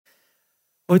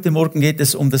Heute Morgen geht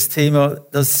es um das Thema,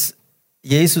 dass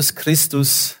Jesus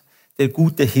Christus der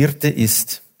gute Hirte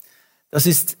ist. Das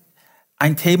ist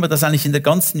ein Thema, das eigentlich in der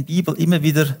ganzen Bibel immer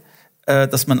wieder,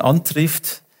 dass man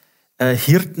antrifft.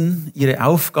 Hirten, ihre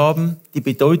Aufgaben, die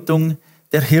Bedeutung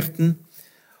der Hirten.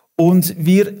 Und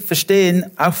wir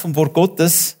verstehen auch vom Wort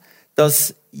Gottes,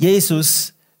 dass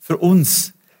Jesus für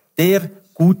uns der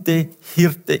gute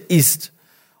Hirte ist.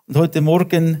 Und heute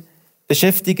Morgen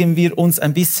beschäftigen wir uns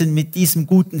ein bisschen mit diesem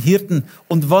guten Hirten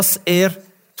und was er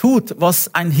tut,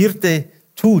 was ein Hirte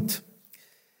tut.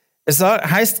 Es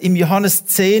heißt im Johannes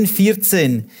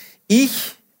 10,14,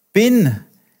 ich bin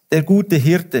der gute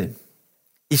Hirte.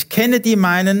 Ich kenne die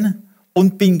meinen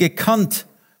und bin gekannt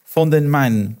von den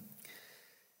meinen.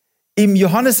 Im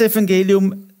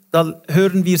Johannesevangelium, da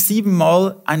hören wir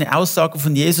 7-mal eine Aussage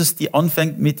von Jesus, die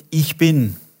anfängt mit Ich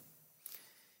bin.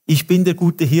 Ich bin der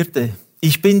gute Hirte.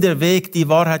 Ich bin der Weg, die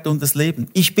Wahrheit und das Leben.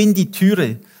 Ich bin die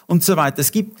Türe und so weiter.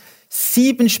 Es gibt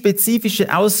 7 spezifische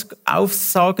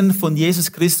Aussagen von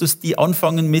Jesus Christus, die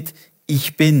anfangen mit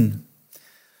Ich bin.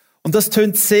 Und das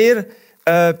tönt sehr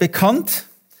bekannt,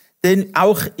 denn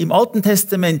auch im Alten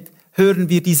Testament hören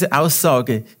wir diese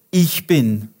Aussage, Ich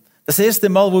bin. Das erste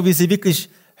Mal, wo wir sie wirklich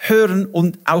hören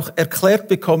und auch erklärt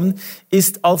bekommen,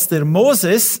 ist, als der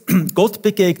Moses Gott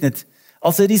begegnet,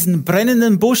 als er diesen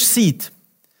brennenden Busch sieht.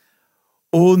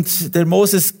 Und der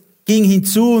Moses ging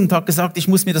hinzu und hat gesagt, ich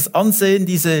muss mir das ansehen,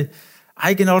 diese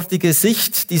eigenartige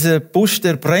Sicht, dieser Busch,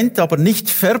 der brennt, aber nicht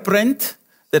verbrennt,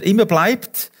 der immer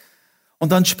bleibt.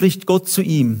 Und dann spricht Gott zu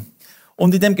ihm.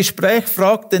 Und in dem Gespräch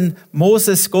fragt den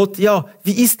Moses Gott, ja,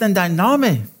 wie ist denn dein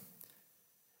Name?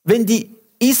 Wenn die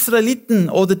Israeliten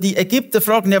oder die Ägypter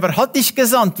fragen, ja, wer hat dich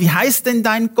gesandt? Wie heißt denn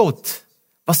dein Gott?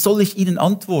 Was soll ich ihnen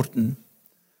antworten?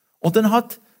 Und dann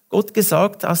hat Gott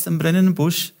gesagt aus dem brennenden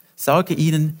Busch, sage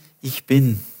ihnen, ich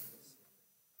bin.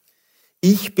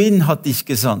 Ich bin hat dich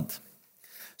gesandt.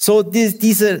 So,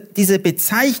 diese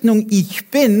Bezeichnung ich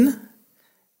bin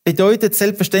bedeutet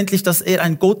selbstverständlich, dass er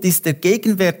ein Gott ist, der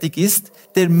gegenwärtig ist,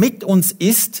 der mit uns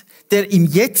ist, der im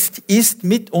Jetzt ist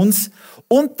mit uns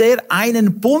und der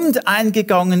einen Bund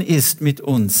eingegangen ist mit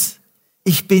uns.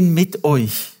 Ich bin mit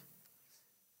euch.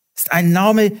 Das ist ein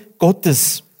Name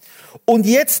Gottes. Und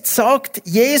jetzt sagt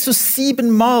Jesus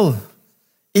 7-mal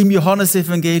im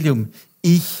Johannesevangelium,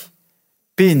 ich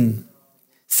bin.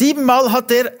 7-mal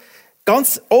hat er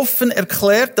ganz offen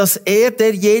erklärt, dass er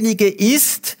derjenige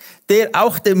ist, der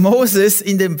auch dem Moses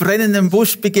in dem brennenden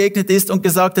Busch begegnet ist und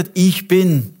gesagt hat, ich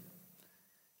bin.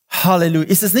 Halleluja.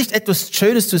 Ist es nicht etwas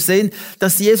Schönes zu sehen,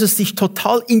 dass Jesus sich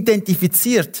total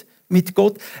identifiziert mit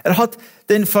Gott? Er hat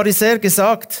den Pharisäern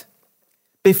gesagt,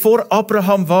 bevor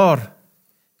Abraham war,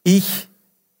 ich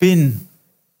bin.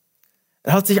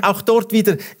 Er hat sich auch dort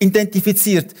wieder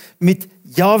identifiziert mit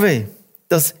Jahwe,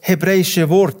 das hebräische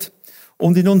Wort.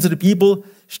 Und in unserer Bibel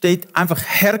steht einfach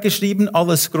Herr geschrieben,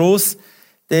 alles groß,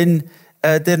 denn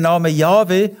der Name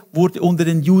Jahwe wurde unter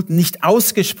den Juden nicht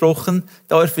ausgesprochen,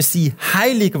 da er für sie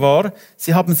heilig war.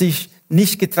 Sie haben sich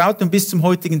nicht getraut und bis zum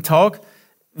heutigen Tag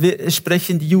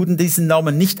sprechen die Juden diesen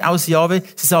Namen nicht aus, Jahwe.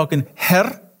 Sie sagen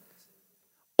Herr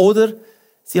oder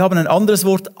sie haben ein anderes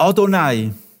Wort,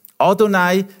 Adonai.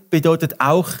 Adonai bedeutet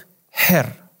auch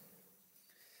Herr.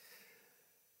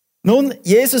 Nun,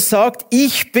 Jesus sagt,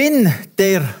 ich bin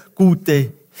der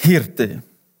gute Hirte.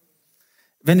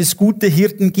 Wenn es gute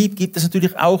Hirten gibt, gibt es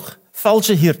natürlich auch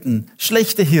falsche Hirten,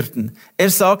 schlechte Hirten.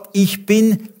 Er sagt, ich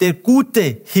bin der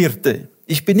gute Hirte.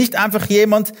 Ich bin nicht einfach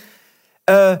jemand,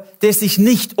 der sich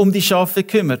nicht um die Schafe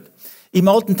kümmert. Im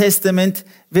Alten Testament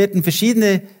werden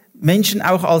verschiedene Menschen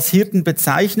auch als Hirten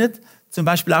bezeichnet, zum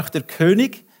Beispiel auch der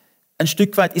König. Ein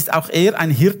Stück weit ist auch er ein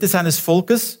Hirte seines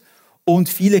Volkes und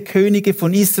viele Könige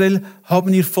von Israel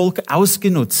haben ihr Volk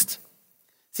ausgenutzt.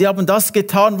 Sie haben das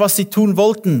getan, was sie tun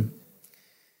wollten.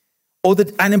 Oder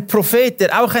einen Prophet,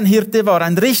 der auch ein Hirte war,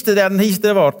 ein Richter, der ein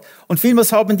Richter war. Und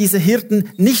vielmals haben diese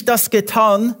Hirten nicht das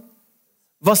getan,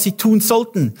 was sie tun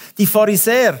sollten. Die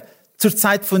Pharisäer zur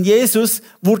Zeit von Jesus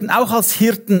wurden auch als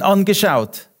Hirten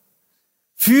angeschaut.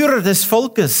 Führer des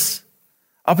Volkes.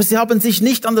 Aber sie haben sich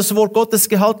nicht an das Wort Gottes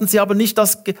gehalten, sie haben nicht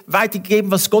das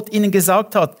weitergegeben, was Gott ihnen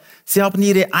gesagt hat. Sie haben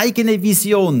ihre eigene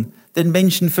Vision den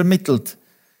Menschen vermittelt.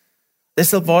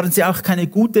 Deshalb waren sie auch keine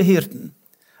guten Hirten.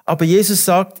 Aber Jesus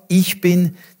sagt, ich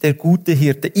bin der gute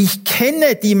Hirte. Ich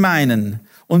kenne die meinen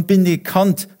und bin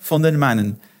gekannt von den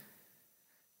meinen.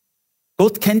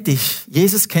 Gott kennt dich,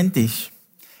 Jesus kennt dich.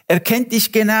 Er kennt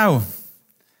dich genau.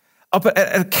 Aber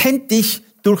er erkennt dich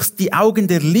durch die Augen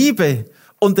der Liebe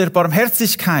und der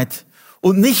Barmherzigkeit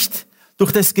und nicht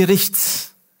durch des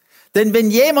Gerichts. Denn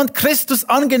wenn jemand Christus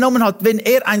angenommen hat, wenn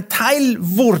er ein Teil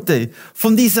wurde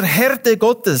von dieser Herde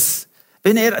Gottes,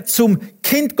 wenn er zum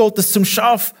Kind Gottes, zum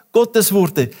Schaf Gottes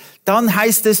wurde, dann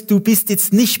heißt es, du bist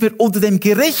jetzt nicht mehr unter dem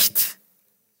Gericht,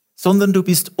 sondern du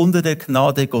bist unter der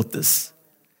Gnade Gottes.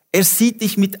 Er sieht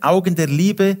dich mit Augen der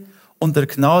Liebe und der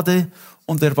Gnade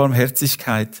und der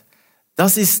Barmherzigkeit.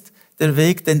 Das ist der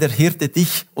Weg, den der Hirte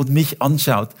dich und mich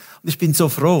anschaut. Und ich bin so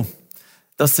froh,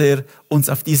 dass er uns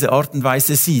auf diese Art und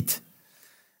Weise sieht.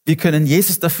 Wir können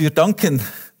Jesus dafür danken,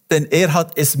 denn er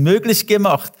hat es möglich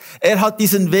gemacht. Er hat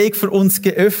diesen Weg für uns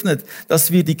geöffnet,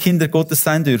 dass wir die Kinder Gottes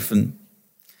sein dürfen.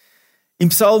 Im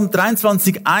Psalm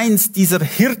 23,1, dieser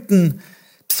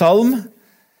Hirtenpsalm,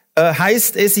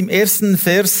 heißt es im ersten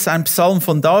Vers, ein Psalm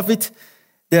von David,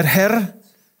 der Herr,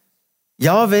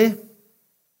 Jahwe,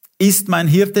 ist mein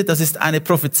Hirte. Das ist eine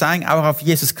Prophezeiung auch auf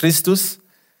Jesus Christus.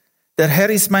 Der Herr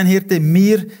ist mein Hirte,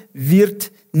 mir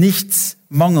wird nichts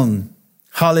mangeln.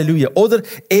 Halleluja. Oder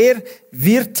er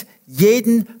wird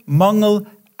jeden Mangel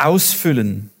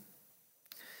ausfüllen.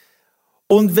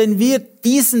 Und wenn wir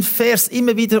diesen Vers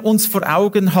immer wieder uns vor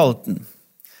Augen halten,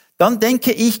 dann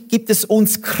denke ich, gibt es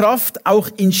uns Kraft, auch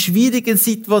in schwierigen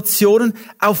Situationen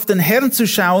auf den Herrn zu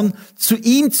schauen, zu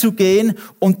ihm zu gehen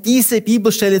und diese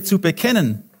Bibelstelle zu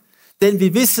bekennen. Denn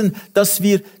wir wissen, dass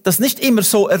wir das nicht immer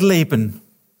so erleben.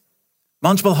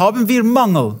 Manchmal haben wir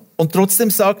Mangel und trotzdem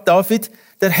sagt David,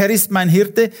 der Herr ist mein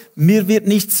Hirte, mir wird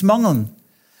nichts mangeln.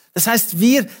 Das heißt,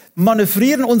 wir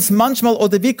manövrieren uns manchmal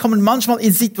oder wir kommen manchmal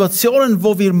in Situationen,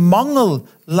 wo wir Mangel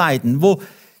leiden, wo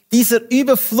dieser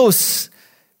Überfluss,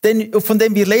 von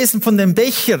dem wir lesen, von dem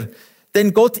Becher,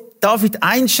 den Gott David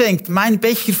einschenkt, mein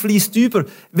Becher fließt über,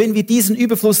 wenn wir diesen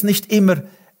Überfluss nicht immer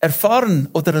erfahren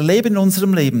oder erleben in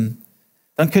unserem Leben,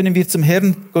 dann können wir zum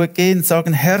Herrn gehen und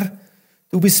sagen, Herr,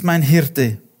 du bist mein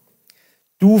Hirte.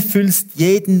 Du füllst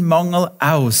jeden Mangel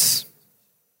aus.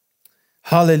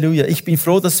 Halleluja. Ich bin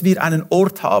froh, dass wir einen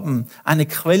Ort haben, eine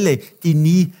Quelle, die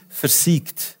nie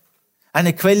versiegt.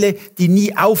 Eine Quelle, die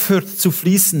nie aufhört zu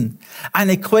fließen.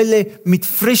 Eine Quelle mit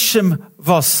frischem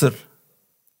Wasser.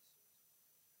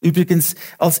 Übrigens,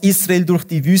 als Israel durch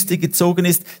die Wüste gezogen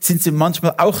ist, sind sie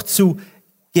manchmal auch zu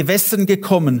Gewässern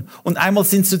gekommen. Und einmal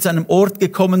sind sie zu einem Ort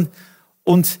gekommen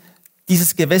und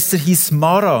dieses Gewässer hieß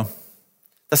Mara.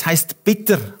 Das heißt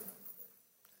bitter.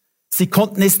 Sie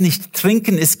konnten es nicht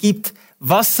trinken. Es gibt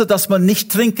Wasser, das man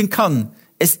nicht trinken kann.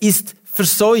 Es ist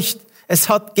verseucht. Es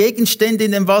hat Gegenstände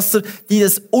in dem Wasser, die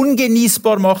das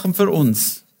ungenießbar machen für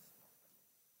uns.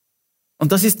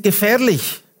 Und das ist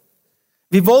gefährlich.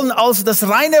 Wir wollen also das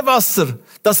reine Wasser,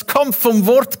 das kommt vom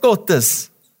Wort Gottes.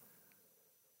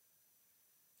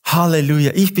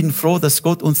 Halleluja. Ich bin froh, dass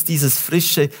Gott uns dieses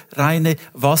frische, reine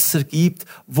Wasser gibt,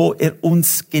 wo er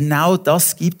uns genau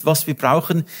das gibt, was wir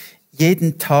brauchen,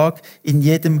 jeden Tag, in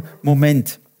jedem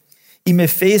Moment. Im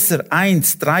Epheser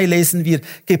 1,3 lesen wir,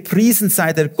 gepriesen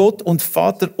sei der Gott und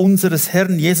Vater unseres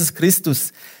Herrn Jesus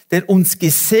Christus, der uns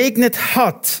gesegnet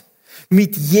hat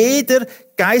mit jeder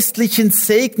geistlichen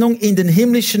Segnung in den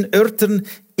himmlischen Örtern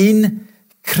in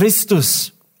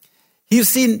Christus. Hier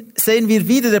sehen wir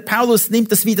wieder, der Paulus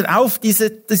nimmt das wieder auf,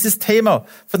 dieses Thema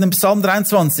von dem Psalm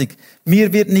 23.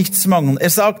 Mir wird nichts mangeln. Er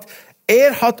sagt,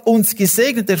 er hat uns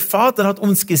gesegnet, der Vater hat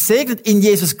uns gesegnet in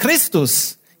Jesus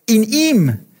Christus. In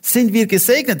ihm sind wir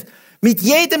gesegnet mit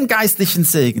jedem geistlichen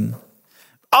Segen.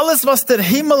 Alles, was der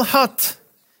Himmel hat,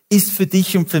 ist für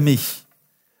dich und für mich.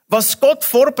 Was Gott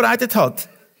vorbereitet hat,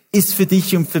 ist für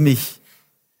dich und für mich.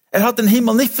 Er hat den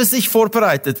Himmel nicht für sich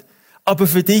vorbereitet, aber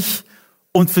für dich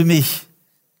und für mich.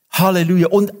 Halleluja.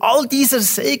 Und all dieser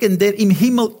Segen, der im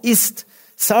Himmel ist,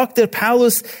 sagt der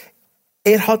Paulus,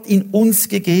 er hat ihn uns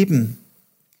gegeben.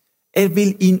 Er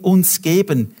will ihn uns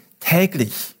geben,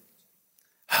 täglich.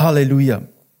 Halleluja.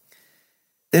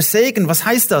 Der Segen, was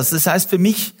heißt das? Das heißt für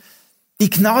mich, die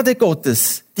Gnade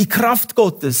Gottes, die Kraft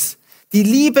Gottes, die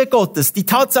Liebe Gottes, die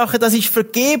Tatsache, dass ich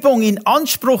Vergebung in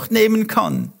Anspruch nehmen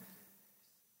kann,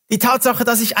 die Tatsache,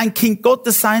 dass ich ein Kind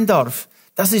Gottes sein darf,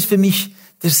 das ist für mich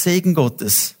der Segen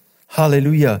Gottes.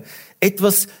 Halleluja.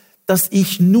 Etwas, das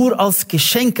ich nur als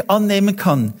Geschenk annehmen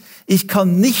kann. Ich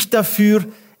kann nicht dafür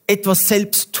etwas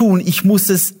selbst tun. Ich muss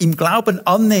es im Glauben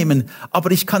annehmen,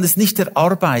 aber ich kann es nicht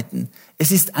erarbeiten.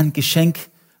 Es ist ein Geschenk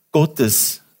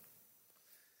Gottes.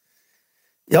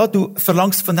 Ja, du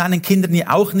verlangst von deinen Kindern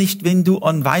ja auch nicht, wenn du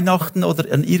an Weihnachten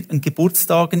oder an ihren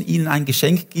Geburtstagen ihnen ein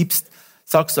Geschenk gibst,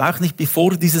 sagst du auch nicht,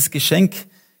 bevor du dieses Geschenk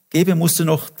gebe, musst du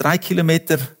noch 3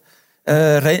 Kilometer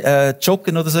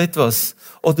joggen oder so etwas.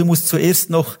 Oder du musst zuerst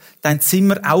noch dein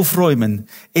Zimmer aufräumen.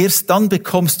 Erst dann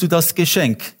bekommst du das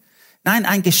Geschenk. Nein,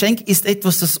 ein Geschenk ist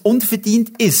etwas, das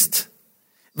unverdient ist.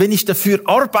 Wenn ich dafür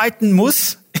arbeiten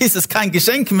muss, ist es kein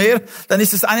Geschenk mehr, dann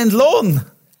ist es ein Lohn.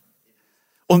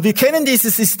 Und wir kennen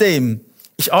dieses System.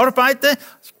 Ich arbeite,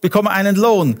 ich bekomme einen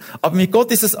Lohn. Aber mit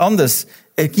Gott ist es anders.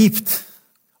 Er gibt,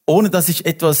 ohne dass ich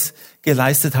etwas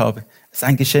geleistet habe. Es ist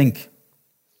ein Geschenk.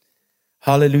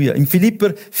 Halleluja. In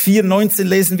Philipper 4,19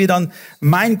 lesen wir dann,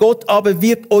 mein Gott aber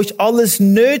wird euch alles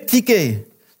Nötige,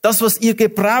 das, was ihr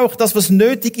gebraucht, das, was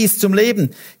nötig ist zum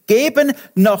Leben, geben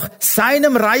nach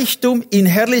seinem Reichtum in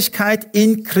Herrlichkeit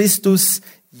in Christus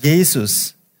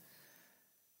Jesus.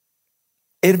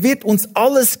 Er wird uns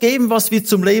alles geben, was wir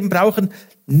zum Leben brauchen,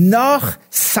 nach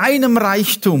seinem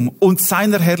Reichtum und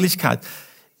seiner Herrlichkeit.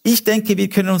 Ich denke, wir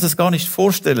können uns das gar nicht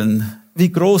vorstellen,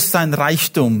 wie groß sein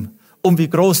Reichtum und wie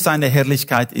groß seine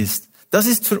Herrlichkeit ist. Das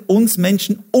ist für uns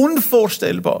Menschen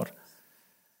unvorstellbar.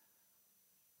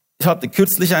 Ich hatte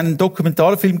kürzlich einen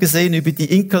Dokumentarfilm gesehen über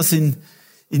die Inkas in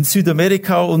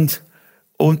Südamerika und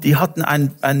die hatten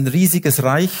ein riesiges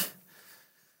Reich.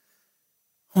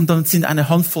 Und dann sind eine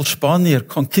Handvoll Spanier,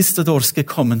 Conquistadors,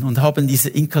 gekommen und haben diese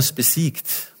Inkas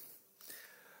besiegt.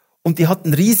 Und die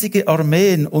hatten riesige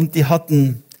Armeen und die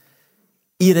hatten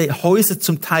ihre Häuser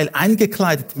zum Teil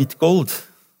eingekleidet mit Gold.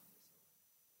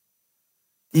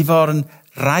 Die waren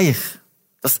reich.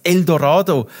 Das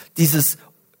Eldorado,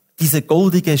 diese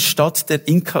goldige Stadt der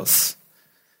Inkas.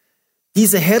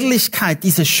 Diese Herrlichkeit,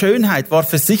 diese Schönheit war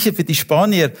für sicher für die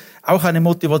Spanier auch eine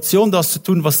Motivation, das zu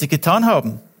tun, was sie getan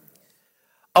haben.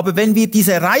 Aber wenn wir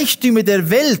diese Reichtümer der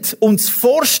Welt uns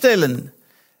vorstellen,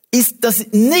 ist das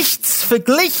nichts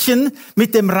verglichen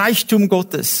mit dem Reichtum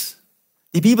Gottes.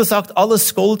 Die Bibel sagt,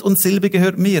 alles Gold und Silber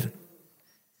gehört mir.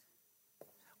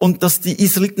 Und dass die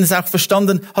Israeliten es auch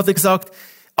verstanden, hat er gesagt,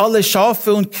 alle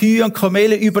Schafe und Kühe und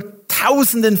Kamele über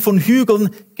Tausenden von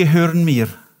Hügeln gehören mir.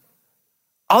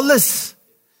 Alles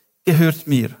gehört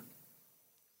mir.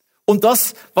 Und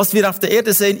das, was wir auf der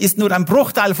Erde sehen, ist nur ein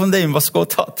Bruchteil von dem, was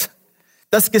Gott hat.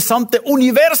 Das gesamte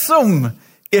Universum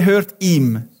gehört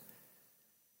ihm.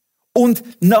 Und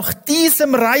nach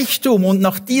diesem Reichtum und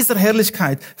nach dieser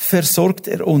Herrlichkeit versorgt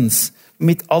er uns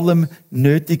mit allem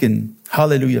Nötigen.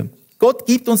 Halleluja. Gott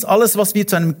gibt uns alles, was wir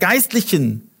zu einem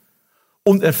geistlichen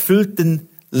und erfüllten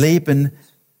Leben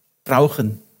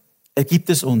brauchen. Er gibt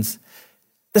es uns.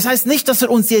 Das heißt nicht, dass er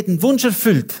uns jeden Wunsch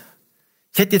erfüllt.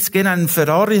 Ich hätte jetzt gerne einen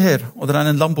Ferrari her oder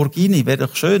einen Lamborghini, wäre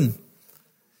doch schön.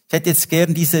 Ich hätte jetzt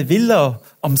gern diese Villa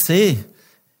am See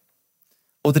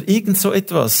oder irgend so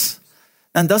etwas.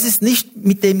 Nein, das ist nicht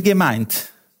mit dem gemeint.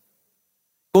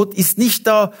 Gott ist nicht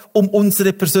da, um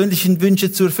unsere persönlichen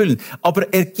Wünsche zu erfüllen.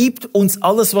 Aber er gibt uns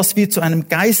alles, was wir zu einem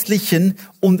geistlichen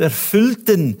und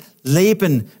erfüllten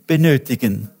Leben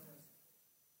benötigen.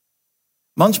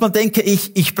 Manchmal denke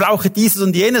ich brauche dieses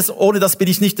und jenes, ohne das bin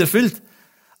ich nicht erfüllt.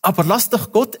 Aber lass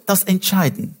doch Gott das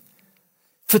entscheiden.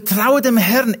 Vertraue dem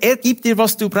Herrn, er gibt dir,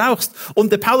 was du brauchst.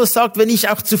 Und der Paulus sagt, wenn ich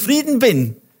auch zufrieden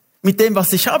bin mit dem,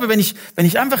 was ich habe, wenn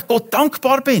ich einfach Gott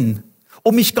dankbar bin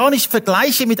und mich gar nicht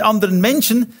vergleiche mit anderen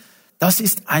Menschen, das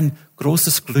ist ein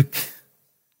großes Glück,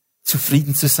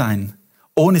 zufrieden zu sein,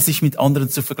 ohne sich mit anderen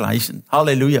zu vergleichen.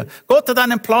 Halleluja. Gott hat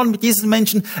einen Plan mit diesen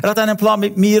Menschen, er hat einen Plan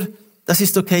mit mir. Das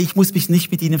ist okay, ich muss mich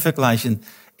nicht mit ihnen vergleichen.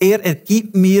 Er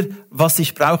gibt mir, was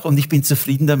ich brauche und ich bin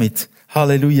zufrieden damit.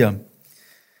 Halleluja.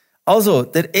 Also,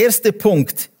 der erste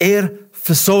Punkt, er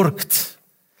versorgt.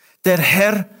 Der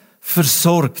Herr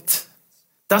versorgt.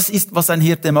 Das ist, was ein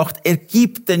Hirte macht. Er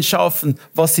gibt den Schafen,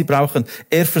 was sie brauchen.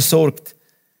 Er versorgt.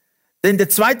 Denn der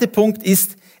zweite Punkt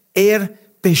ist, er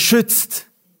beschützt.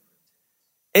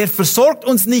 Er versorgt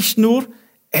uns nicht nur,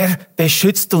 er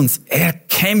beschützt uns. Er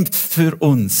kämpft für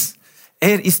uns.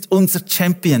 Er ist unser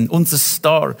Champion, unser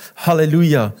Star.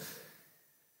 Halleluja.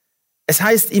 Es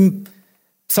heißt im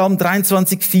Psalm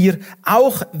 23,4,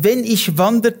 auch wenn ich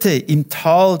wanderte im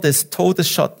Tal des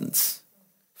Todesschattens,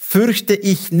 fürchte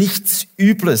ich nichts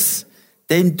Übles,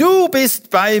 denn du bist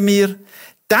bei mir,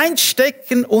 dein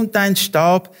Stecken und dein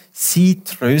Stab, sie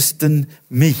trösten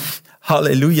mich.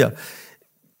 Halleluja.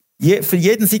 Für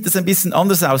jeden sieht es ein bisschen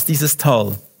anders aus, dieses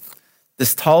Tal.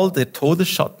 Das Tal der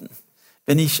Todesschatten.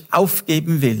 Wenn ich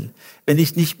aufgeben will, wenn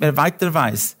ich nicht mehr weiter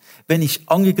weiß, wenn ich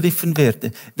angegriffen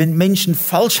werde, wenn Menschen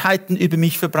Falschheiten über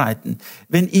mich verbreiten,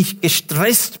 wenn ich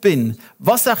gestresst bin,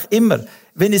 was auch immer,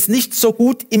 wenn es nicht so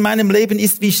gut in meinem Leben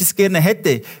ist, wie ich es gerne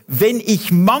hätte, wenn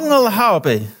ich Mangel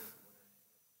habe,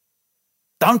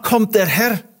 dann kommt der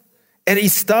Herr. Er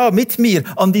ist da mit mir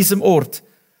an diesem Ort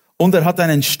und er hat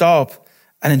einen Stab,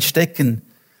 einen Stecken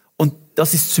und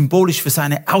das ist symbolisch für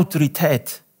seine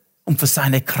Autorität und für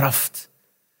seine Kraft.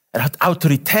 Er hat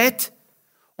Autorität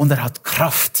und er hat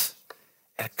Kraft.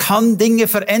 Er kann Dinge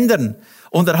verändern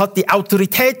und er hat die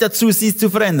Autorität dazu, sie zu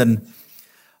verändern.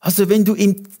 Also wenn du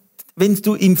wenn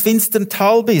du im finsteren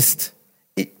Tal bist,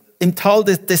 im Tal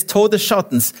des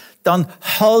Todesschattens, dann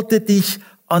halte dich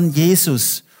an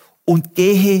Jesus und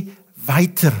gehe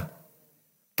weiter.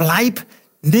 Bleib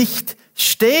nicht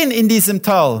stehen in diesem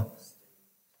Tal.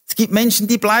 Es gibt Menschen,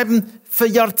 die bleiben für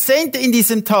Jahrzehnte in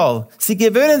diesem Tal. Sie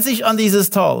gewöhnen sich an dieses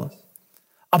Tal.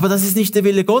 Aber das ist nicht der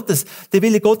Wille Gottes. Der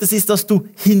Wille Gottes ist, dass du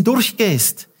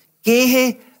hindurchgehst.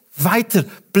 Gehe weiter.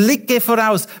 Blicke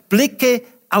voraus. Blicke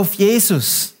auf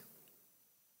Jesus.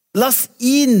 Lass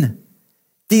ihn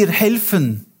dir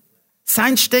helfen.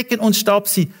 Sein Stecken und Stab,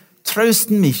 sie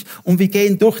trösten mich. Und wir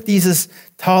gehen durch dieses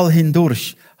Tal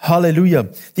hindurch. Halleluja.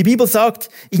 Die Bibel sagt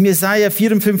in Jesaja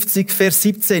 54, Vers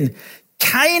 17,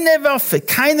 keiner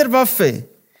Waffe,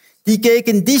 die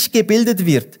gegen dich gebildet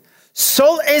wird,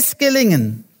 soll es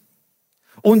gelingen.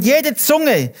 Und jede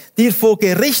Zunge, die vor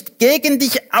Gericht gegen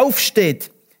dich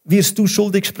aufsteht, wirst du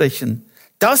schuldig sprechen.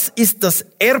 Das ist das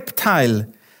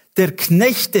Erbteil der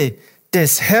Knechte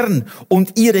des Herrn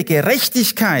und ihre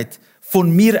Gerechtigkeit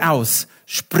von mir aus,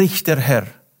 spricht der Herr.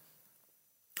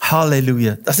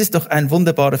 Halleluja. Das ist doch ein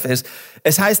wunderbarer Vers.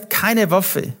 Es heißt, keine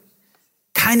Waffe,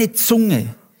 keine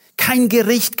Zunge, kein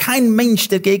Gericht, kein Mensch,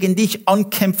 der gegen dich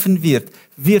ankämpfen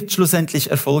wird schlussendlich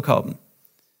Erfolg haben.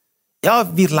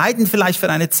 Ja, wir leiden vielleicht für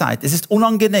eine Zeit. Es ist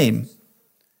unangenehm.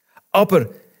 Aber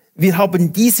wir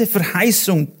haben diese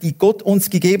Verheißung, die Gott uns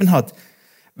gegeben hat.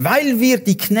 Weil wir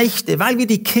die Knechte, weil wir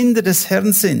die Kinder des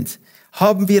Herrn sind,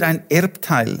 haben wir ein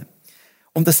Erbteil.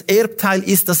 Und das Erbteil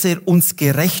ist, dass er uns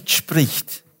gerecht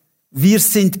spricht. Wir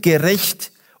sind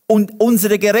gerecht und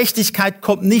unsere Gerechtigkeit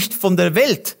kommt nicht von der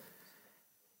Welt.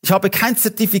 Ich habe kein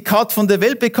Zertifikat von der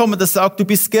Welt bekommen, das sagt, du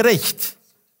bist gerecht.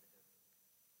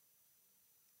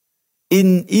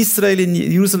 In Israel, in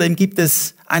Jerusalem gibt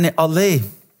es eine Allee.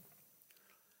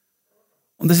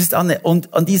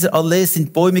 Und an dieser Allee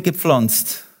sind Bäume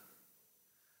gepflanzt.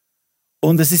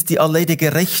 Und es ist die Allee der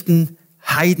gerechten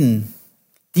Heiden,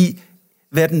 die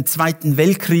während dem Zweiten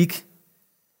Weltkrieg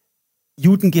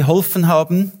Juden geholfen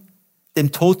haben,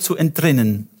 dem Tod zu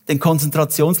entrinnen, den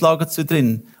Konzentrationslager zu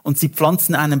entrinnen. Und sie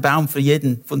pflanzen einen Baum für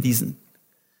jeden von diesen.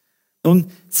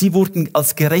 Nun, sie wurden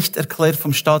als gerecht erklärt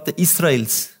vom Staate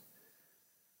Israels.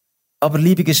 Aber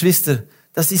liebe Geschwister,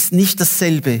 das ist nicht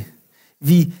dasselbe,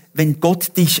 wie wenn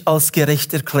Gott dich als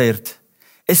gerecht erklärt.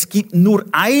 Es gibt nur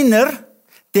einer,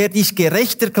 der dich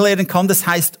gerecht erklären kann, das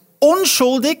heißt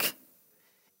unschuldig,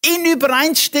 in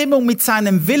Übereinstimmung mit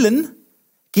seinem Willen,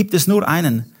 gibt es nur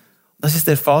einen. Das ist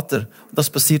der Vater. Und das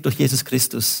passiert durch Jesus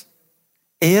Christus.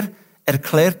 Er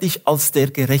erklärt dich als der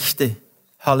Gerechte.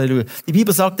 Halleluja. Die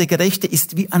Bibel sagt, der Gerechte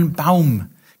ist wie ein Baum,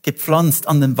 gepflanzt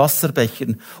an den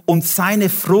Wasserbächen. Und seine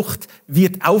Frucht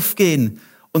wird aufgehen.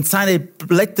 Und seine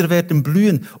Blätter werden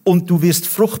blühen. Und du wirst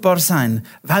fruchtbar sein,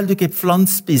 weil du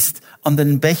gepflanzt bist an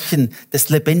den Bächen des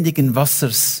lebendigen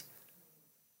Wassers.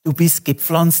 Du bist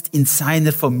gepflanzt in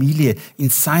seiner Familie,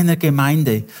 in seiner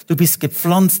Gemeinde. Du bist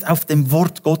gepflanzt auf dem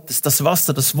Wort Gottes, das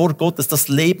Wasser, das Wort Gottes, das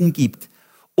Leben gibt.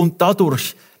 Und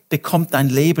dadurch bekommt dein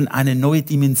Leben eine neue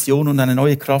Dimension und eine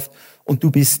neue Kraft. Und du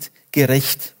bist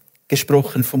gerecht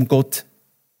gesprochen vom Gott.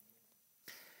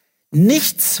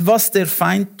 Nichts, was der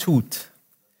Feind tut,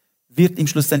 wird ihm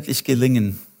schlussendlich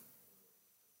gelingen.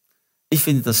 Ich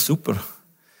finde das super.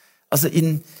 Also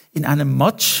in einem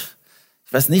Match,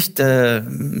 ich weiß nicht,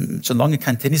 schon lange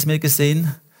kein Tennis mehr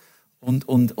gesehen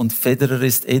und Federer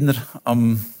ist eher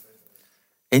am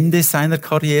Ende seiner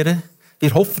Karriere.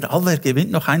 Wir hoffen alle, er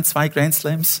gewinnt noch 1-2 Grand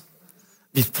Slams.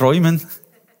 Wir träumen.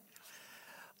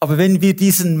 Aber wenn wir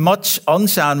diesen Match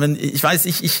anschauen, ich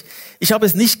habe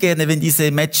es nicht gerne, wenn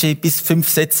diese Matches bis 5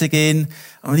 Sätze gehen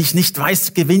und ich nicht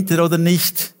weiß, gewinnt er oder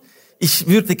nicht. Ich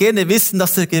würde gerne wissen,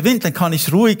 dass er gewinnt, dann kann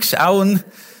ich ruhig schauen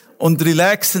und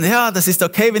relaxen. Ja, das ist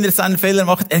okay, wenn er seinen Fehler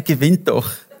macht, er gewinnt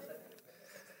doch.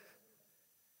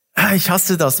 Ich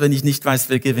hasse das, wenn ich nicht weiß,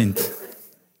 wer gewinnt.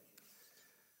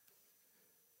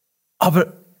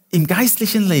 Aber im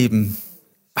geistlichen Leben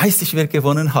weiß ich, wer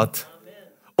gewonnen hat.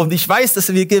 Und ich weiß,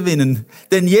 dass wir gewinnen.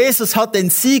 Denn Jesus hat den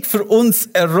Sieg für uns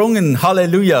errungen.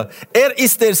 Halleluja. Er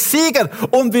ist der Sieger.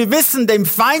 Und wir wissen, dem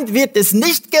Feind wird es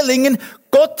nicht gelingen,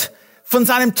 Gott von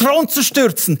seinem Thron zu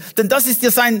stürzen. Denn das ist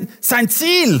ja sein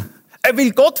Ziel. Er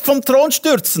will Gott vom Thron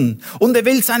stürzen. Und er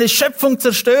will seine Schöpfung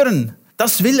zerstören.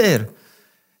 Das will er.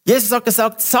 Jesus hat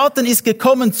gesagt, Satan ist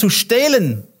gekommen, zu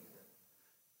stehlen,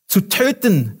 zu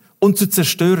töten und zu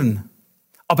zerstören.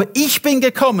 Aber ich bin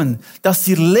gekommen, dass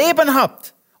ihr Leben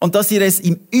habt und dass ihr es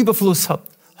im Überfluss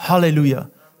habt.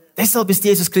 Halleluja. Deshalb ist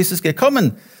Jesus Christus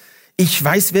gekommen. Ich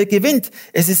weiß, wer gewinnt.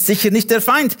 Es ist sicher nicht der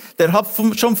Feind. Der hat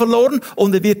schon verloren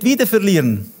und er wird wieder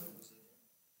verlieren.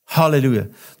 Halleluja.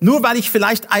 Nur weil ich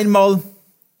vielleicht einmal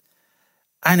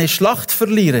eine Schlacht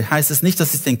verliere, heißt es nicht,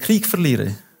 dass ich den Krieg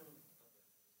verliere.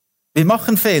 Wir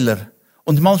machen Fehler.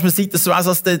 Und manchmal sieht es so aus,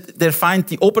 als der Feind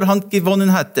die Oberhand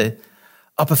gewonnen hätte.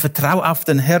 Aber vertrau auf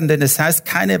den Herrn, denn es heißt,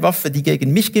 keine Waffe, die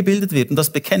gegen mich gebildet wird, und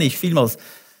das bekenne ich vielmals,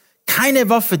 keine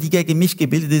Waffe, die gegen mich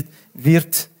gebildet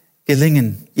wird,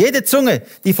 gelingen. Jede Zunge,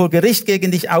 die vor Gericht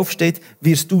gegen dich aufsteht,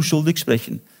 wirst du schuldig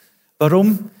sprechen.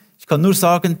 Warum? Ich kann nur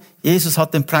sagen, Jesus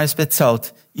hat den Preis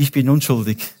bezahlt. Ich bin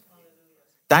unschuldig.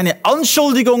 Deine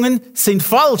Anschuldigungen sind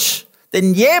falsch,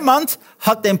 denn jemand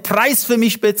hat den Preis für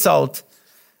mich bezahlt.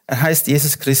 Er heißt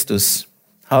Jesus Christus.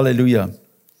 Halleluja.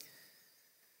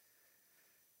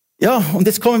 Ja, und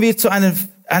jetzt kommen wir zu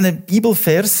einem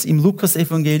Bibelvers im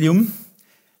Lukas-Evangelium,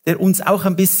 der uns auch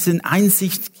ein bisschen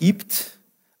Einsicht gibt,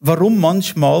 warum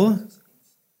manchmal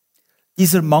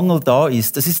dieser Mangel da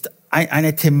ist. Das ist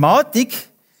eine Thematik,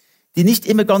 die nicht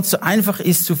immer ganz so einfach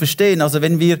ist zu verstehen. Also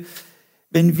wenn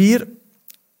wir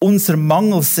unseren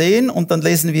Mangel sehen und dann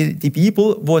lesen wir die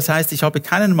Bibel, wo es heißt, ich habe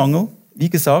keinen Mangel,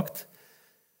 wie gesagt,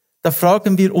 da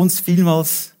fragen wir uns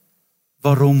vielmals,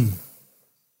 warum?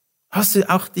 Hast du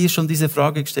auch dir schon diese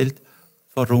Frage gestellt?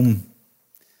 Warum?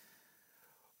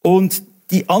 Und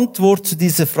die Antwort zu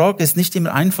dieser Frage ist nicht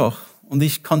immer einfach. Und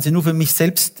ich kann sie nur für mich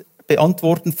selbst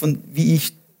beantworten, von wie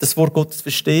ich das Wort Gottes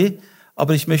verstehe.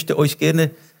 Aber ich möchte euch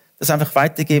gerne das einfach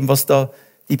weitergeben, was da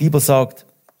die Bibel sagt.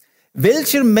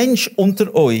 Welcher Mensch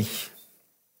unter euch,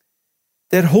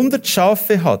 der 100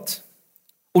 Schafe hat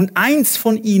und eins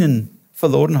von ihnen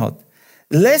verloren hat,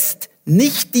 lässt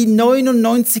nicht die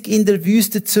 99 in der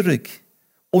Wüste zurück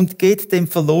und geht dem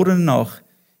Verlorenen nach,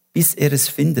 bis er es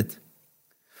findet.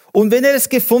 Und wenn er es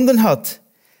gefunden hat,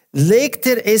 legt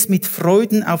er es mit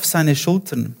Freuden auf seine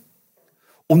Schultern.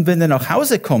 Und wenn er nach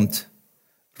Hause kommt,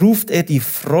 ruft er die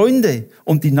Freunde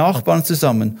und die Nachbarn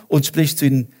zusammen und spricht zu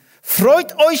ihnen,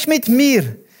 freut euch mit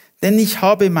mir, denn ich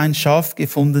habe mein Schaf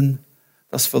gefunden,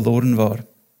 das verloren war.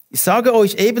 Ich sage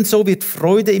euch, ebenso wird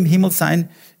Freude im Himmel sein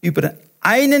über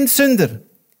einen Sünder,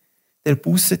 der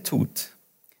Buße tut.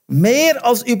 Mehr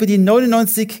als über die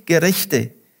 99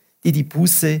 Gerechte, die die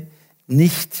Buße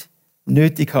nicht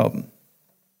nötig haben.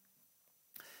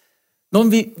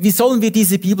 Nun, wie sollen wir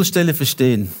diese Bibelstelle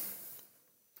verstehen?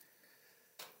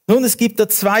 Nun, es gibt da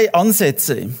zwei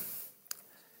Ansätze.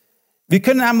 Wir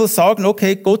können einmal sagen,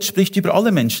 okay, Gott spricht über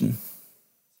alle Menschen.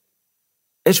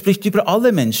 Er spricht über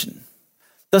alle Menschen.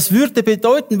 Das würde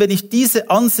bedeuten, wenn ich diese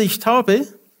Ansicht habe,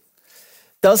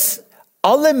 dass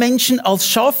alle Menschen als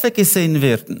Schafe gesehen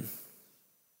werden.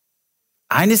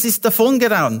 Eines ist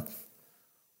davongerannt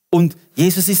und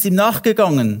Jesus ist ihm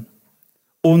nachgegangen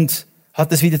und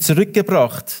hat es wieder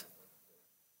zurückgebracht.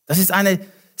 Das ist eine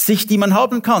Sicht, die man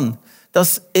haben kann,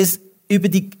 dass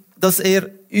er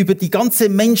über die ganze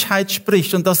Menschheit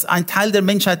spricht und dass ein Teil der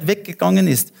Menschheit weggegangen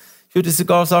ist. Ich würde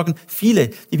sogar sagen,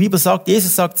 viele. Die Bibel sagt,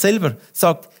 Jesus sagt selber,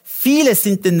 viele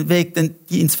sind den Weg,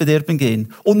 die ins Verderben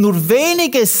gehen. Und nur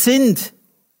wenige sind,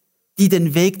 die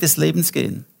den Weg des Lebens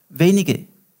gehen. Wenige,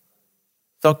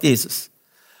 sagt Jesus.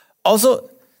 Also,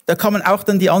 da kann man auch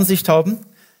dann die Ansicht haben,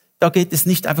 da geht es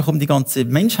nicht einfach um die ganze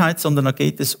Menschheit, sondern da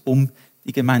geht es um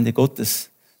die Gemeinde Gottes.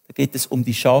 Da geht es um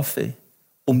die Schafe,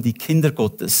 um die Kinder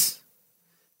Gottes.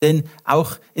 Denn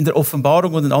auch in der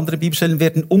Offenbarung und in anderen Bibelstellen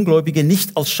werden Ungläubige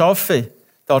nicht als Schafe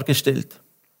dargestellt.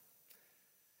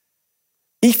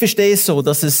 Ich verstehe es so,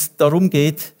 dass es darum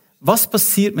geht, was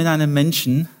passiert mit einem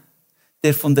Menschen,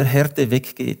 der von der Herde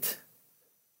weggeht?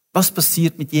 Was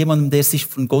passiert mit jemandem, der sich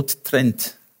von Gott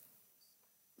trennt?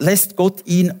 Lässt Gott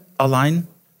ihn allein?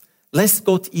 Lässt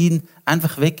Gott ihn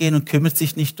einfach weggehen und kümmert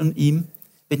sich nicht um ihn,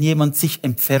 wenn jemand sich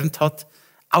entfernt hat,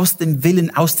 aus dem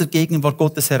Willen, aus der Gegenwart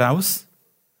Gottes heraus?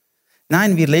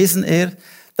 Nein, wir lesen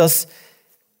dass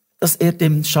er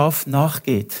dem Schaf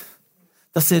nachgeht,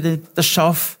 dass er das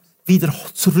Schaf wieder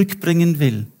zurückbringen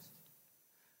will.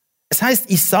 Es heißt,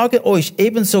 ich sage euch,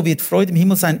 ebenso wird Freude im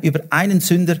Himmel sein über einen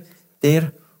Sünder,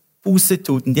 der Buße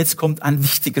tut. Und jetzt kommt ein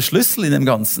wichtiger Schlüssel in dem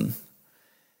Ganzen.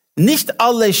 Nicht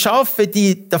alle Schafe,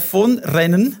 die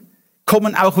davonrennen,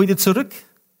 kommen auch wieder zurück.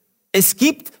 Es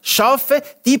gibt Schafe,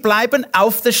 die bleiben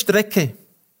auf der Strecke.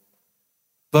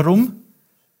 Warum?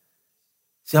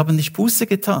 Sie haben nicht Buße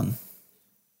getan.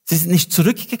 Sie sind nicht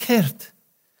zurückgekehrt.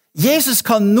 Jesus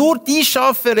kann nur die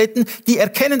Schafe retten, die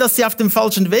erkennen, dass sie auf dem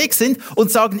falschen Weg sind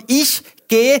und sagen, ich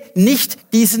gehe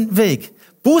nicht diesen Weg.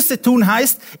 Buße tun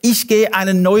heißt, ich gehe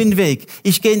einen neuen Weg.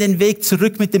 Ich gehe den Weg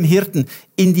zurück mit dem Hirten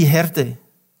in die Herde.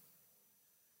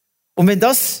 Und wenn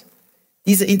das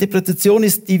diese Interpretation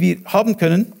ist, die wir haben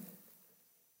können,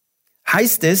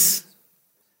 heißt es,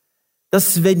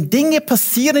 dass wenn Dinge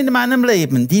passieren in meinem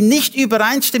Leben, die nicht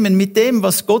übereinstimmen mit dem,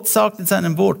 was Gott sagt in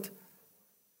seinem Wort,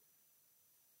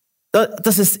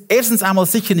 dass es erstens einmal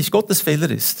sicher nicht Gottes Fehler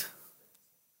ist.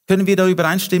 Können wir da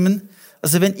übereinstimmen?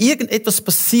 Also wenn irgendetwas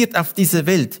passiert auf dieser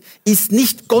Welt, ist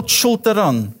nicht Gott schuld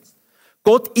daran.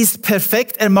 Gott ist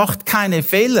perfekt, er macht keine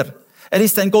Fehler. Er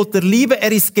ist ein Gott der Liebe,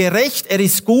 er ist gerecht, er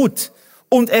ist gut.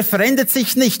 Und er verändert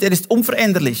sich nicht, er ist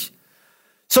unveränderlich.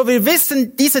 So, wir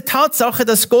wissen diese Tatsache,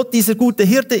 dass Gott dieser gute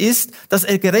Hirte ist, dass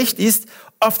er gerecht ist.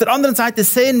 Auf der anderen Seite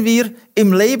sehen wir,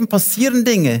 im Leben passieren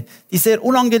Dinge, die sehr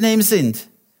unangenehm sind.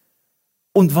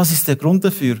 Und was ist der Grund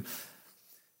dafür?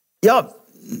 Ja,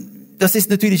 das ist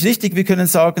natürlich richtig. Wir können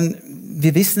sagen,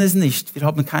 wir wissen es nicht. Wir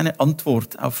haben keine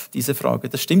Antwort auf diese Frage.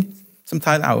 Das stimmt zum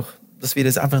Teil auch, dass wir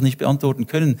es einfach nicht beantworten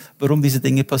können, warum diese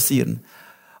Dinge passieren.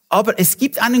 Aber es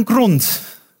gibt einen Grund.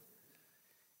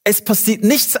 Es passiert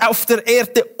nichts auf der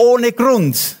Erde ohne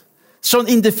Grund. Schon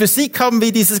in der Physik haben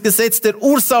wir dieses Gesetz der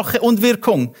Ursache und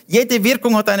Wirkung. Jede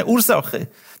Wirkung hat eine Ursache.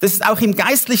 Das ist auch im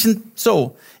Geistlichen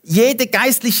so. Jede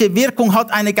geistliche Wirkung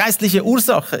hat eine geistliche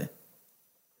Ursache.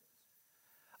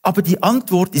 Aber die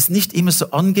Antwort ist nicht immer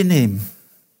so angenehm.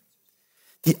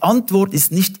 Die Antwort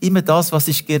ist nicht immer das, was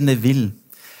ich gerne will.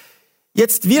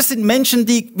 Jetzt, wir sind Menschen,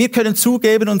 wir können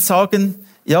zugeben und sagen,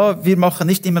 ja, wir machen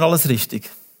nicht immer alles richtig.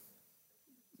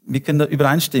 Wir können da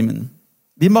übereinstimmen.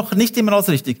 Wir machen nicht immer alles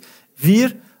richtig.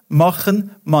 Wir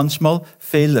machen manchmal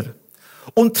Fehler.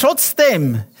 Und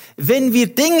trotzdem, wenn wir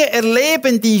Dinge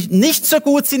erleben, die nicht so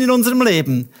gut sind in unserem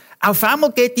Leben, auf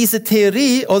einmal geht diese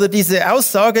Theorie oder diese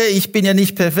Aussage, ich bin ja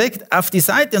nicht perfekt, auf die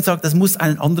Seite und sagt, das muss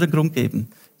einen anderen Grund geben.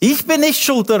 Ich bin nicht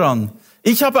schuld daran.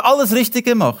 Ich habe alles richtig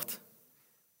gemacht.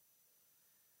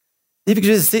 Liebe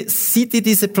Geschwister, seht ihr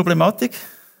diese Problematik?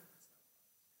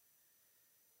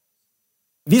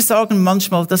 Wir sagen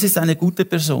manchmal, das ist eine gute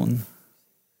Person.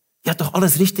 Die hat doch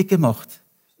alles richtig gemacht.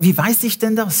 Wie weiß ich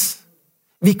denn das?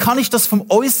 Wie kann ich das vom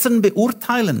Äußeren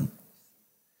beurteilen?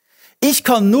 Ich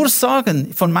kann nur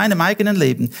sagen, von meinem eigenen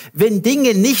Leben, wenn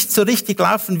Dinge nicht so richtig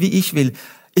laufen, wie ich will,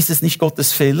 ist es nicht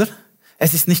Gottes Fehler.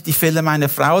 Es ist nicht die Fehler meiner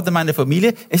Frau oder meiner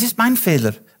Familie. Es ist mein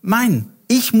Fehler.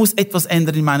 Ich muss etwas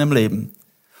ändern in meinem Leben.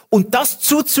 Und das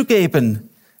zuzugeben,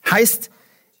 heißt,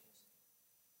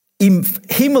 im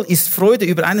Himmel ist Freude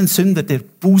über einen Sünder, der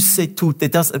Buße tut.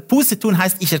 Buße tun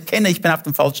heißt, ich erkenne, ich bin auf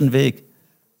dem falschen Weg.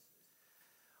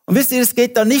 Und wisst ihr, es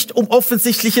geht da nicht um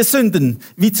offensichtliche Sünden,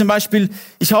 wie zum Beispiel,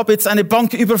 ich habe jetzt eine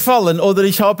Bank überfallen oder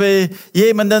ich habe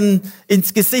jemanden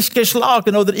ins Gesicht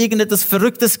geschlagen oder irgendetwas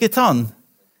Verrücktes getan.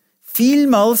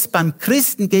 Vielmals beim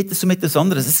Christen geht es um etwas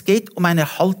anderes. Es geht um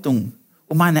eine Haltung,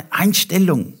 um eine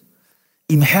Einstellung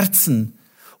im Herzen.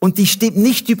 Und die stimmt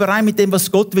nicht überein mit dem,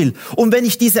 was Gott will. Und wenn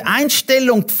ich diese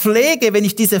Einstellung pflege, wenn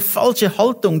ich diese falsche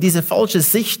Haltung, diese falsche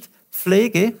Sicht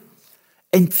pflege,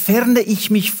 entferne ich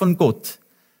mich von Gott.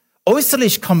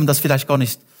 Äußerlich kann man das vielleicht gar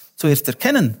nicht zuerst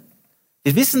erkennen.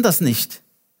 Wir wissen das nicht.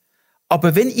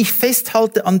 Aber wenn ich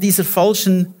festhalte an dieser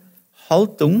falschen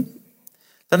Haltung,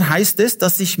 dann heißt es,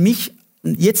 dass ich mich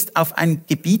jetzt auf ein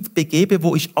Gebiet begebe,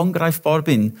 wo ich angreifbar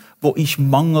bin, wo ich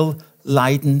Mangel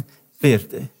leiden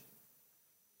werde.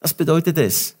 Was bedeutet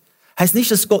es? Heißt nicht,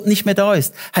 dass Gott nicht mehr da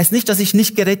ist. Heißt nicht, dass ich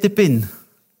nicht gerettet bin.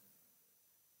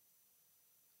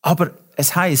 Aber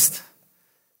es heißt,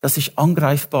 dass ich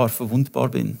angreifbar, verwundbar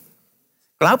bin.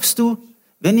 Glaubst du,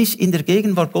 wenn ich in der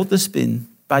Gegenwart Gottes bin,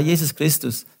 bei Jesus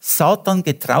Christus, Satan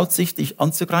getraut sich, dich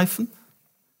anzugreifen,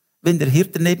 wenn der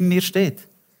Hirte neben mir steht?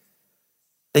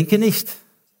 Denke nicht.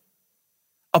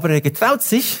 Aber er getraut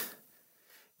sich,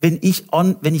 wenn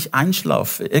ich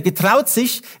einschlafe. Er getraut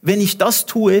sich, wenn ich das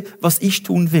tue, was ich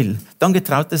tun will. Dann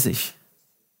getraut er sich.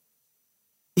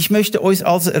 Ich möchte euch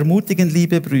also ermutigen,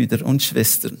 liebe Brüder und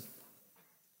Schwestern,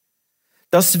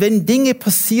 dass wenn Dinge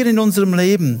passieren in unserem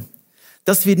Leben,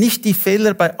 dass wir nicht die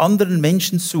Fehler bei anderen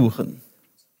Menschen suchen.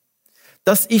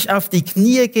 Dass ich auf die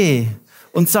Knie gehe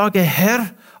und sage,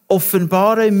 Herr,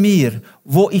 offenbare mir,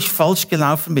 wo ich falsch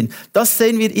gelaufen bin. Das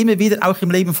sehen wir immer wieder auch im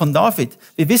Leben von David.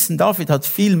 Wir wissen, David hat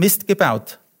viel Mist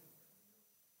gebaut.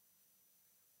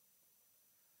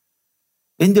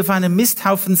 Wenn du auf einem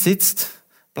Misthaufen sitzt,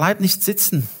 bleib nicht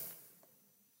sitzen.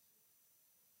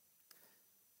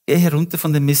 Geh herunter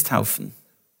von dem Misthaufen.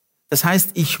 Das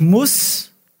heißt, ich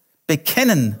muss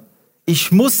bekennen,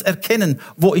 ich muss erkennen,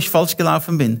 wo ich falsch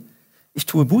gelaufen bin. Ich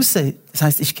tue Buße, das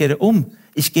heißt, ich kehre um,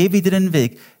 ich gehe wieder den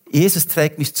Weg. Jesus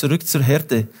trägt mich zurück zur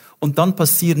Härte und dann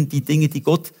passieren die Dinge, die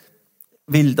Gott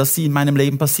will, dass sie in meinem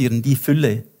Leben passieren, die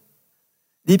Fülle.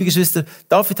 Liebe Geschwister,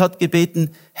 David hat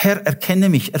gebeten, Herr, erkenne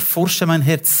mich, erforsche mein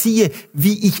Herz, siehe,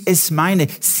 wie ich es meine,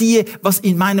 siehe, was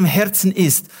in meinem Herzen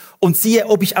ist und siehe,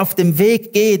 ob ich auf dem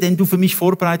Weg gehe, den du für mich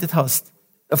vorbereitet hast,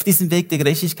 auf diesem Weg der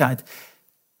Gerechtigkeit.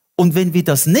 Und wenn wir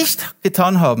das nicht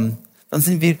getan haben, dann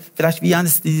sind wir vielleicht wie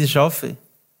eines dieser Schafe.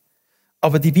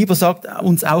 Aber die Bibel sagt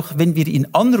uns auch, wenn wir ihn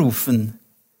anrufen,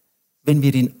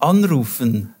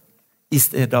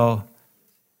 ist er da.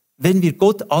 Wenn wir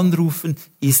Gott anrufen,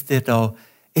 ist er da.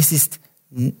 Es ist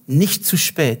nicht zu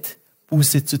spät,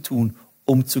 Buße zu tun,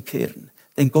 umzukehren.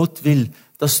 Denn Gott will,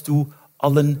 dass du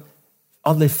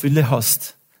alle Fülle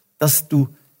hast, dass du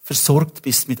versorgt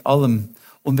bist mit allem.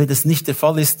 Und wenn das nicht der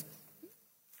Fall ist,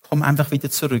 komm einfach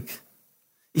wieder zurück.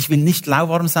 Ich will nicht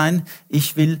lauwarm sein,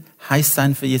 ich will heiß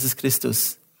sein für Jesus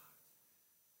Christus.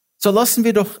 So lassen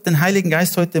wir doch den Heiligen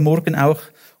Geist heute Morgen auch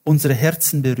unsere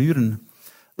Herzen berühren.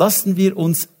 Lassen wir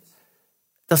uns,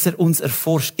 dass er uns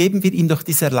erforscht. Geben wir ihm doch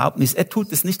diese Erlaubnis. Er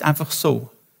tut es nicht einfach so.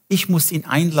 Ich muss ihn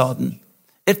einladen.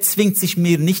 Er zwingt sich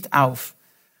mir nicht auf.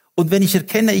 Und wenn ich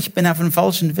erkenne, ich bin auf einem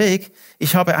falschen Weg,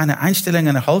 ich habe eine Einstellung,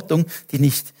 eine Haltung, die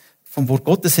nicht vom Wort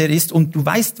Gottes her ist, und du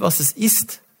weißt, was es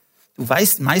ist. Du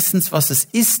weißt meistens, was es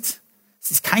ist.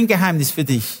 Es ist kein Geheimnis für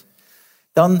dich.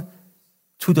 Dann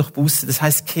tu doch Buße. Das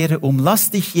heißt, kehre um. Lass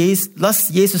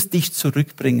Jesus dich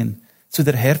zurückbringen zu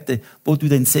der Härte, wo du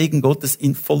den Segen Gottes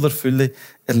in voller Fülle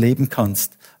erleben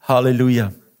kannst.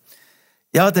 Halleluja.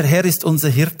 Ja, der Herr ist unser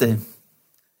Hirte.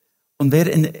 Und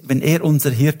wenn er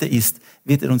unser Hirte ist,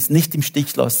 wird er uns nicht im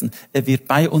Stich lassen. Er wird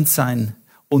bei uns sein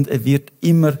und er wird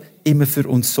immer für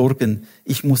uns sorgen.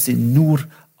 Ich muss ihn nur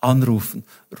anrufen.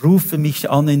 Rufe mich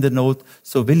an in der Not,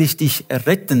 so will ich dich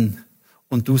erretten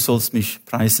und du sollst mich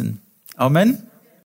preisen. Amen.